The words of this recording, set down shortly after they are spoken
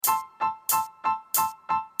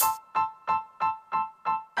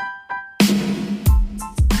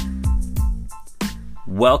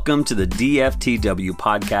Welcome to the DFTW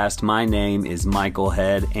podcast. My name is Michael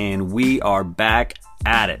Head, and we are back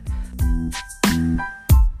at it.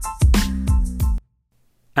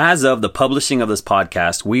 As of the publishing of this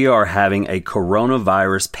podcast, we are having a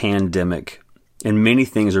coronavirus pandemic, and many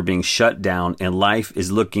things are being shut down, and life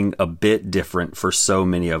is looking a bit different for so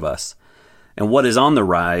many of us. And what is on the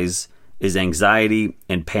rise is anxiety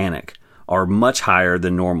and panic are much higher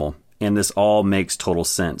than normal, and this all makes total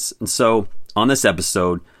sense. And so, on this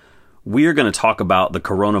episode, we are going to talk about the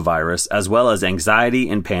coronavirus as well as anxiety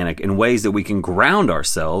and panic in ways that we can ground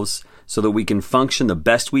ourselves so that we can function the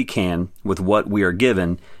best we can with what we are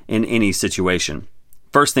given in any situation.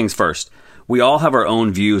 First things first, we all have our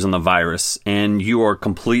own views on the virus, and you are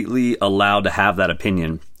completely allowed to have that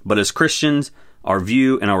opinion. But as Christians, our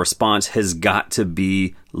view and our response has got to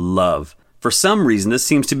be love. For some reason, this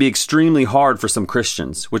seems to be extremely hard for some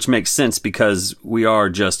Christians, which makes sense because we are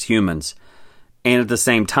just humans. And at the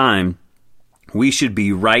same time, we should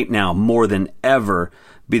be right now more than ever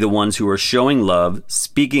be the ones who are showing love,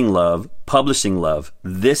 speaking love, publishing love.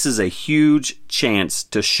 This is a huge chance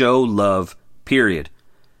to show love, period.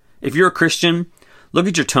 If you're a Christian, look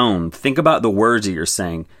at your tone. Think about the words that you're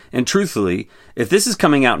saying. And truthfully, if this is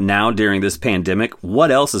coming out now during this pandemic, what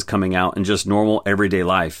else is coming out in just normal everyday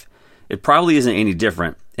life? It probably isn't any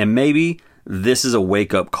different. And maybe this is a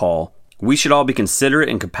wake-up call. We should all be considerate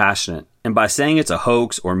and compassionate. And by saying it's a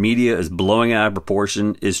hoax or media is blowing out of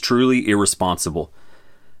proportion is truly irresponsible.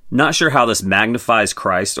 Not sure how this magnifies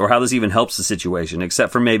Christ or how this even helps the situation,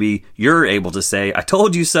 except for maybe you're able to say, I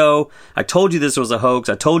told you so. I told you this was a hoax.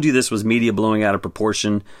 I told you this was media blowing out of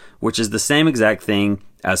proportion, which is the same exact thing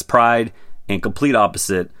as pride and complete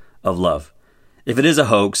opposite of love. If it is a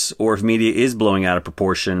hoax or if media is blowing out of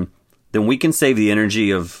proportion, then we can save the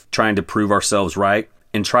energy of trying to prove ourselves right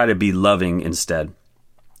and try to be loving instead.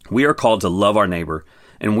 We are called to love our neighbor,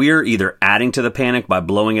 and we are either adding to the panic by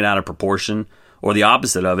blowing it out of proportion, or the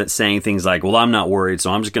opposite of it, saying things like, well, I'm not worried,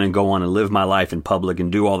 so I'm just going to go on and live my life in public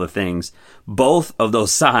and do all the things. Both of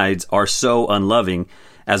those sides are so unloving,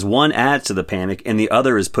 as one adds to the panic, and the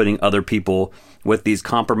other is putting other people with these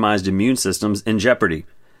compromised immune systems in jeopardy.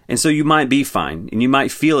 And so you might be fine, and you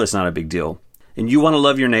might feel it's not a big deal. And you want to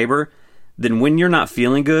love your neighbor? Then when you're not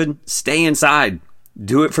feeling good, stay inside.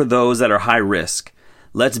 Do it for those that are high risk.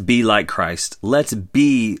 Let's be like Christ. Let's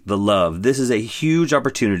be the love. This is a huge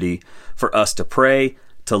opportunity for us to pray,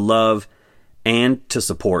 to love, and to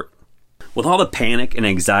support. With all the panic and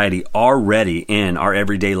anxiety already in our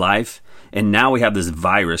everyday life, and now we have this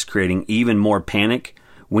virus creating even more panic,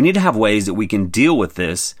 we need to have ways that we can deal with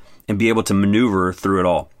this and be able to maneuver through it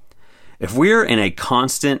all. If we're in a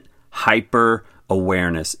constant hyper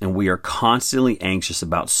awareness and we are constantly anxious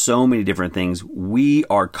about so many different things, we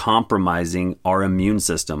are compromising our immune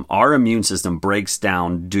system. Our immune system breaks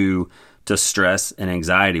down due to stress and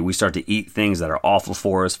anxiety. We start to eat things that are awful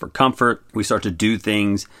for us for comfort. We start to do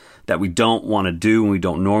things that we don't want to do and we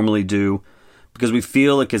don't normally do because we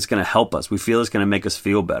feel like it's going to help us. We feel it's going to make us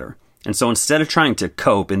feel better. And so instead of trying to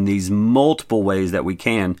cope in these multiple ways that we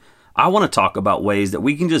can, I want to talk about ways that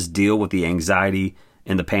we can just deal with the anxiety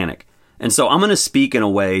and the panic. And so I'm going to speak in a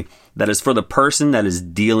way that is for the person that is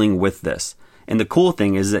dealing with this. And the cool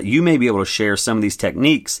thing is that you may be able to share some of these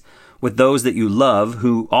techniques with those that you love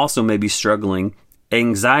who also may be struggling.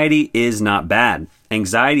 Anxiety is not bad.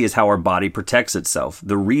 Anxiety is how our body protects itself.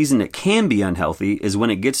 The reason it can be unhealthy is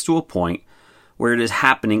when it gets to a point where it is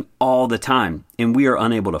happening all the time and we are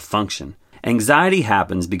unable to function. Anxiety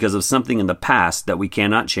happens because of something in the past that we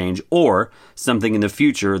cannot change or something in the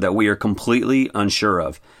future that we are completely unsure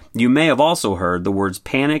of. You may have also heard the words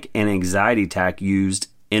panic and anxiety attack used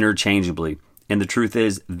interchangeably. And the truth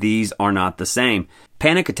is, these are not the same.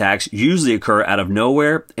 Panic attacks usually occur out of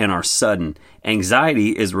nowhere and are sudden. Anxiety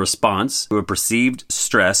is a response to a perceived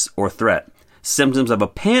stress or threat. Symptoms of a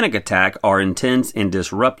panic attack are intense and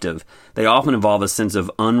disruptive. They often involve a sense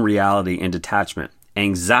of unreality and detachment.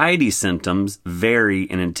 Anxiety symptoms vary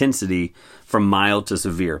in intensity from mild to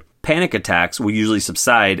severe. Panic attacks will usually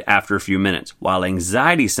subside after a few minutes, while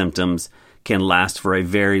anxiety symptoms can last for a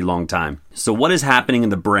very long time. So what is happening in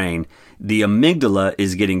the brain? The amygdala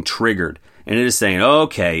is getting triggered, and it is saying,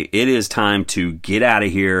 okay, it is time to get out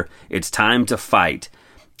of here. It's time to fight.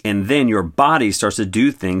 And then your body starts to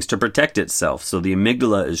do things to protect itself. So the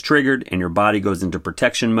amygdala is triggered and your body goes into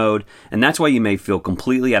protection mode. And that's why you may feel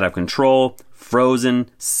completely out of control, frozen,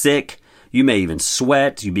 sick. You may even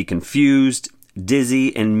sweat, you be confused,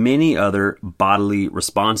 dizzy, and many other bodily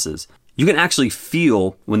responses. You can actually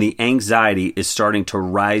feel when the anxiety is starting to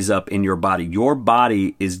rise up in your body. Your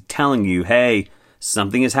body is telling you, hey,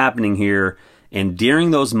 something is happening here And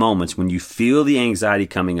during those moments when you feel the anxiety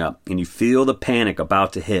coming up and you feel the panic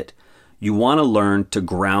about to hit, you want to learn to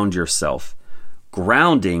ground yourself.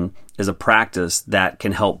 Grounding is a practice that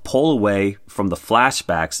can help pull away from the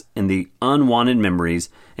flashbacks and the unwanted memories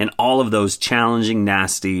and all of those challenging,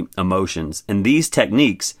 nasty emotions. And these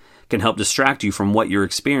techniques can help distract you from what you're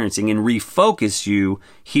experiencing and refocus you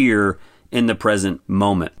here in the present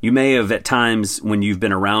moment. You may have at times when you've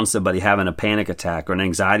been around somebody having a panic attack or an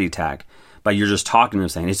anxiety attack, but you're just talking to them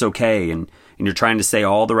saying it's okay, and you're trying to say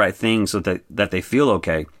all the right things so that they feel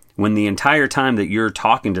okay, when the entire time that you're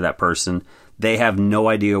talking to that person, they have no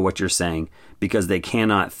idea what you're saying because they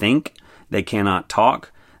cannot think, they cannot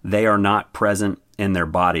talk, they are not present in their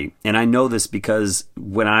body. And I know this because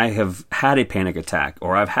when I have had a panic attack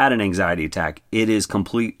or I've had an anxiety attack, it is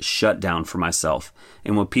complete shutdown for myself.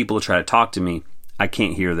 And when people try to talk to me, I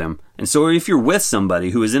can't hear them. And so if you're with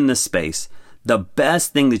somebody who is in this space, the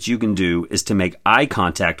best thing that you can do is to make eye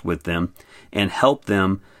contact with them and help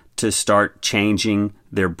them to start changing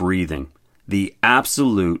their breathing. The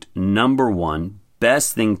absolute number one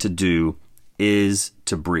best thing to do is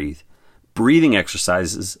to breathe. Breathing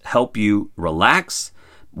exercises help you relax.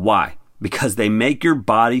 Why? Because they make your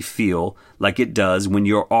body feel like it does when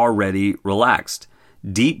you're already relaxed.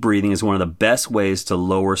 Deep breathing is one of the best ways to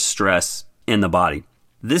lower stress in the body.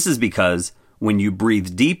 This is because when you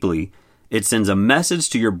breathe deeply, it sends a message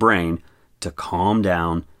to your brain to calm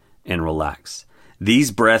down and relax.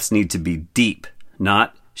 These breaths need to be deep,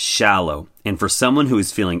 not shallow. And for someone who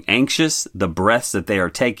is feeling anxious, the breaths that they are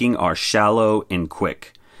taking are shallow and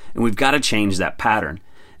quick. And we've got to change that pattern.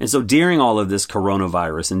 And so during all of this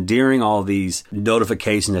coronavirus and during all these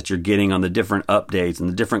notifications that you're getting on the different updates and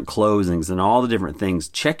the different closings and all the different things,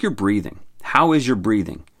 check your breathing. How is your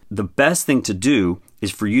breathing? The best thing to do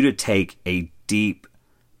is for you to take a deep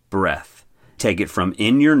breath. Take it from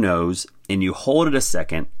in your nose and you hold it a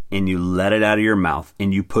second and you let it out of your mouth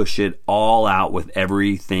and you push it all out with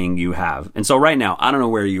everything you have. And so right now, I don't know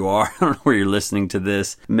where you are. I don't know where you're listening to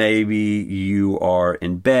this. Maybe you are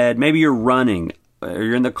in bed. Maybe you're running or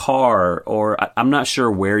you're in the car, or I'm not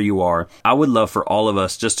sure where you are. I would love for all of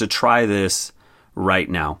us just to try this right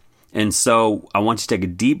now. And so I want you to take a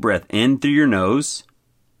deep breath in through your nose,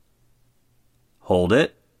 hold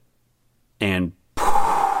it, and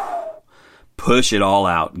push it all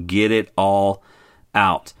out. Get it all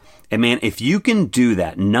out. And man, if you can do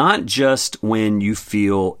that, not just when you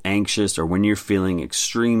feel anxious or when you're feeling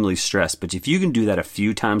extremely stressed, but if you can do that a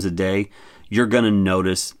few times a day, you're going to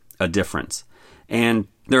notice a difference. And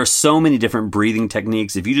there are so many different breathing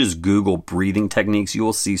techniques. If you just Google breathing techniques, you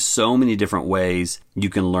will see so many different ways you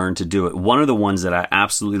can learn to do it. One of the ones that I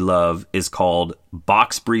absolutely love is called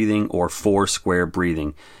box breathing or 4 square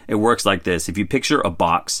breathing. It works like this. If you picture a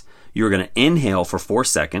box, you're going to inhale for 4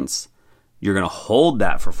 seconds. You're going to hold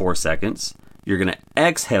that for 4 seconds. You're going to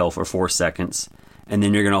exhale for 4 seconds. And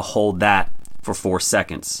then you're going to hold that for 4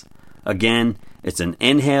 seconds. Again, it's an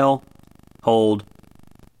inhale, hold,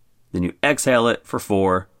 then you exhale it for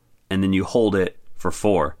 4, and then you hold it for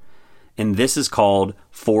 4. And this is called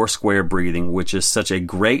 4 square breathing, which is such a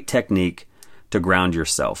great technique to ground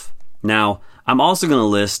yourself. Now, I'm also going to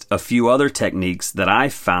list a few other techniques that I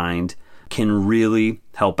find can really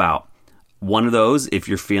help out. One of those, if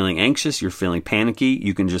you're feeling anxious, you're feeling panicky,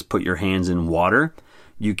 you can just put your hands in water.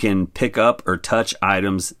 You can pick up or touch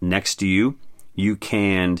items next to you. You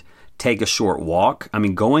can take a short walk. I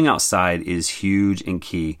mean, going outside is huge and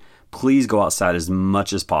key. Please go outside as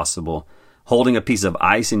much as possible. Holding a piece of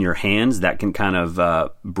ice in your hands, that can kind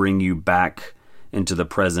of bring you back into the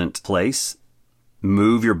present place.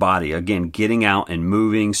 Move your body. Again, getting out and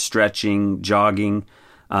moving, stretching, jogging,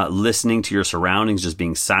 listening to your surroundings, just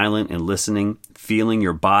being silent and listening, feeling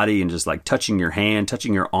your body and just like touching your hand,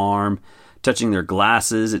 touching your arm, touching their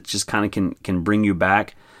glasses. It just kind of can bring you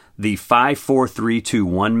back. The 5, 4, 3, 2,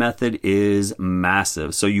 1 method is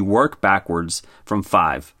massive. So you work backwards from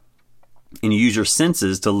 5. And you use your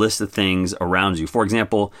senses to list the things around you. For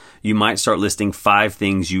example, you might start listing 5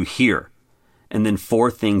 things you hear, and then 4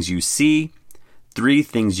 things you see, 3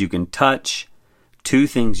 things you can touch, 2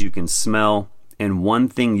 things you can smell, and 1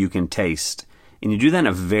 thing you can taste. And you do that in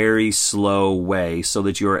a very slow way so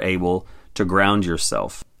that you are able to ground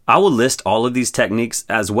yourself. I will list all of these techniques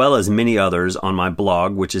as well as many others on my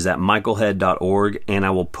blog, which is at michaelhead.org, and I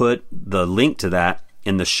will put the link to that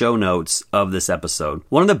in the show notes of this episode.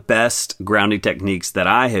 One of the best grounding techniques that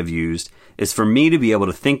I have used is for me to be able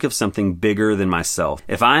to think of something bigger than myself.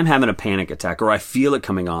 If I'm having a panic attack or I feel it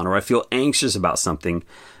coming on or I feel anxious about something,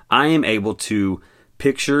 I am able to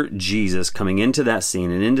picture Jesus coming into that scene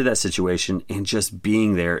and into that situation, and just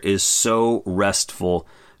being there is so restful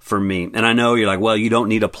for me. And I know you're like, well, you don't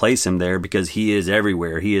need to place him there because he is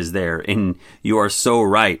everywhere. He is there. And you are so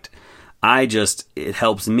right. It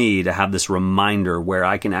helps me to have this reminder where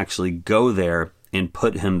I can actually go there and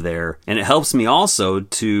put him there. And it helps me also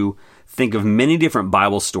to think of many different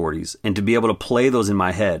Bible stories and to be able to play those in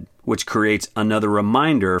my head, which creates another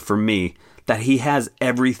reminder for me that he has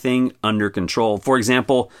everything under control. For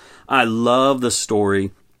example, I love the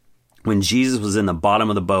story when Jesus was in the bottom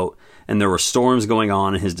of the boat and there were storms going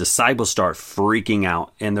on and his disciples start freaking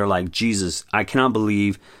out. And they're like, Jesus, I cannot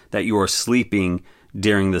believe that you are sleeping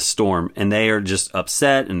during the storm. And they are just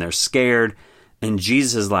upset and they're scared. And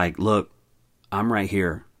Jesus is like, look, I'm right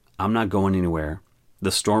here. I'm not going anywhere.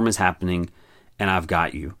 The storm is happening and I've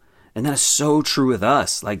got you. And that is so true with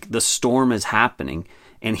us. Like the storm is happening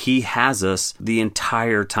and he has us the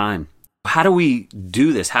entire time. How do we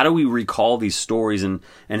do this? How do we recall these stories and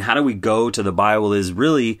how do we go to the Bible is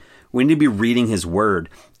really, we need to be reading his word.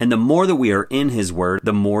 And the more that we are in his word,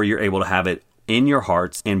 the more you're able to have it in your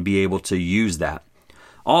hearts and be able to use that.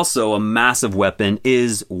 Also, a massive weapon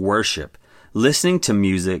is worship. Listening to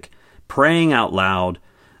music, praying out loud.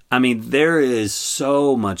 I mean, there is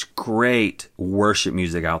so much great worship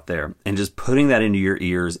music out there. And just putting that into your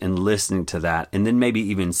ears and listening to that, and then maybe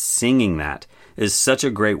even singing that, is such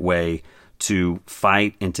a great way to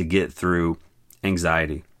fight and to get through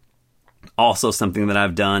anxiety. Also, something that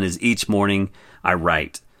I've done is each morning I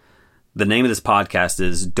write. The name of this podcast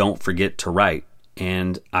is Don't Forget to Write.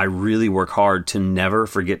 And I really work hard to never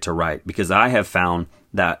forget to write, because I have found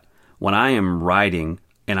that when I am writing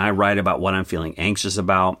and I write about what I'm feeling anxious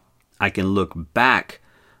about, I can look back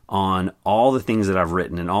on all the things that I've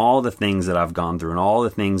written and all the things that I've gone through and all the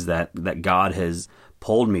things that God has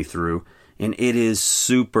pulled me through. And it is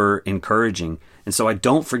super encouraging. And so I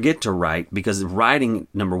don't forget to write, because writing,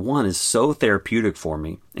 number one, is so therapeutic for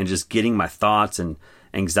me. And just getting my thoughts and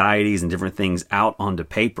anxieties and different things out onto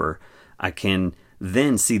paper, I can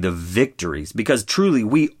then see the victories. Because truly,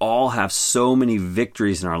 we all have so many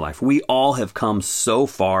victories in our life. We all have come so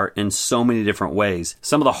far in so many different ways.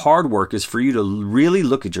 Some of the hard work is for you to really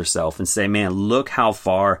look at yourself and say, man, look how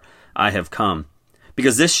far I have come.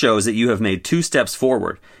 Because this shows that you have made 2 steps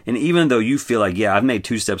forward. And even though you feel like, yeah, I've made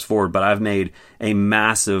 2 steps forward, but I've made a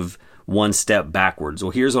massive 1 step backwards.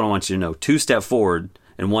 Well, here's what I want you to know. 2 steps forward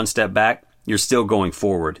and 1 step back, you're still going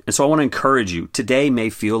forward. And so I want to encourage you. Today may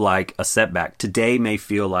feel like a setback. Today may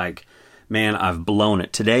feel like, man, I've blown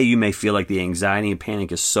it. Today you may feel like the anxiety and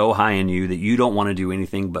panic is so high in you that you don't want to do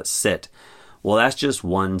anything but sit. Well, that's just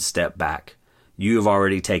 1 step back. You have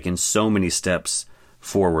already taken so many steps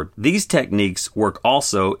forward. These techniques work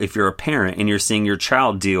also if you're a parent and you're seeing your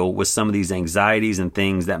child deal with some of these anxieties and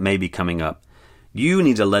things that may be coming up. You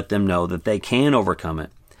need to let them know that they can overcome it.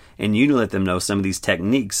 And you need to let them know some of these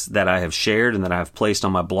techniques that I have shared and that I have placed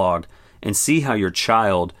on my blog, and see how your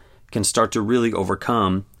child can start to really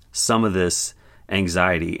overcome some of this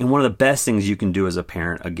anxiety. And one of the best things you can do as a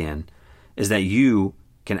parent, again, is that you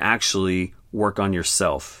can actually work on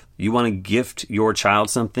yourself. You want to gift your child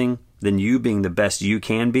something, then you being the best you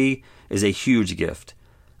can be is a huge gift.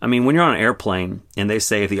 I mean, when you're on an airplane and they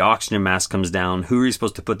say if the oxygen mask comes down, who are you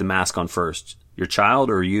supposed to put the mask on first? Your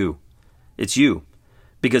child or you? It's you.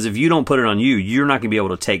 Because if you don't put it on you, you're not going to be able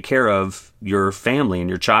to take care of your family and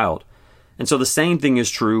your child. And so the same thing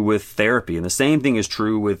is true with therapy, and the same thing is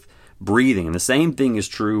true with breathing, and the same thing is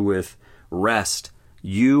true with rest.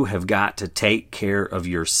 You have got to take care of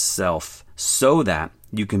yourself so that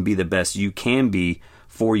you can be the best you can be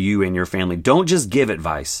for you and your family. Don't just give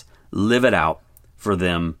advice. Live it out for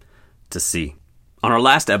them to see. On our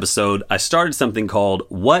last episode, I started something called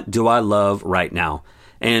What Do I Love Right Now?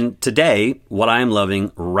 And today, what I am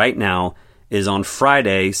loving right now is on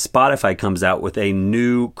Friday, Spotify comes out with a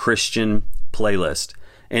new Christian playlist.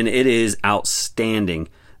 And it is outstanding.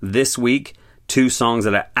 This week, 2 songs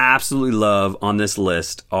that I absolutely love on this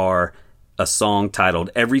list are a song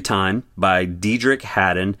titled Every Time by Diedrich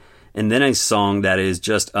Haddon, and then a song that is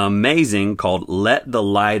just amazing called Let the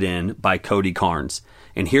Light In by Cody Carnes.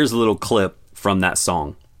 And here's a little clip from that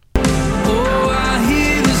song. Oh, I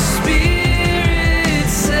hear the Spirit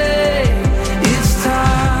say it's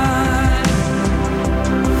time.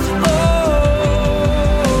 Oh,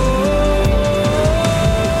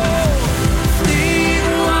 lead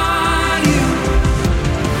while you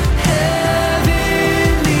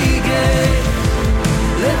heavenly gate.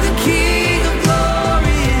 Let the King of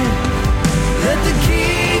Glory in. Let the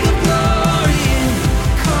King of Glory in.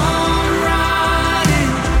 Come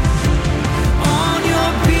riding on your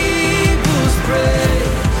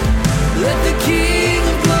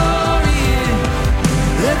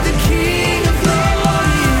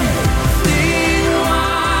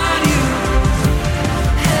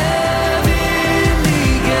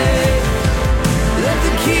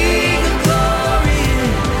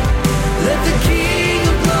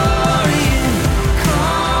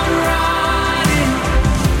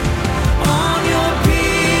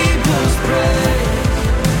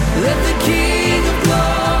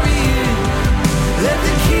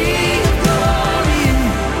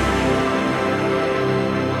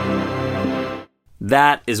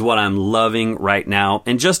That is what I'm loving right now.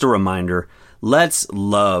 And just a reminder, let's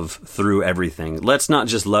love through everything. Let's not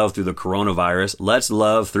just love through the coronavirus. Let's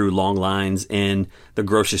love through long lines in the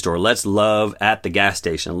grocery store. Let's love at the gas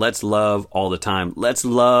station. Let's love all the time. Let's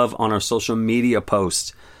love on our social media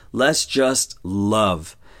posts. Let's just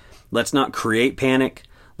love. Let's not create panic.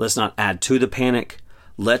 Let's not add to the panic.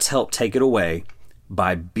 Let's help take it away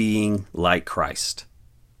by being like Christ.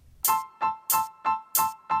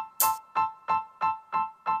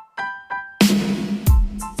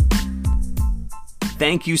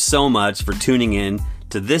 Thank you so much for tuning in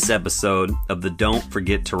to this episode of the Don't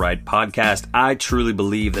Forget to Write podcast. I truly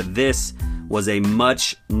believe that this was a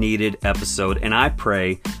much needed episode, and I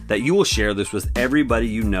pray that you will share this with everybody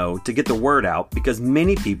you know to get the word out, because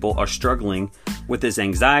many people are struggling with this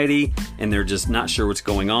anxiety and they're just not sure what's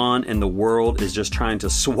going on, and the world is just trying to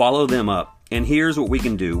swallow them up. And here's what we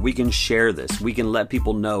can do. We can share this. We can let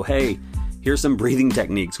people know, hey, here's some breathing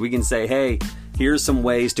techniques. We can say, hey, here's some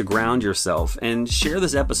ways to ground yourself, and share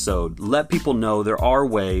this episode. Let people know there are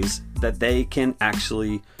ways that they can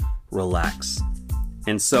actually relax.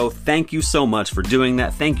 And so thank you so much for doing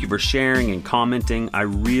that. Thank you for sharing and commenting. I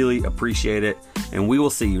really appreciate it. And we will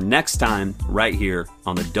see you next time right here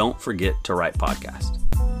on the Don't Forget to Write podcast.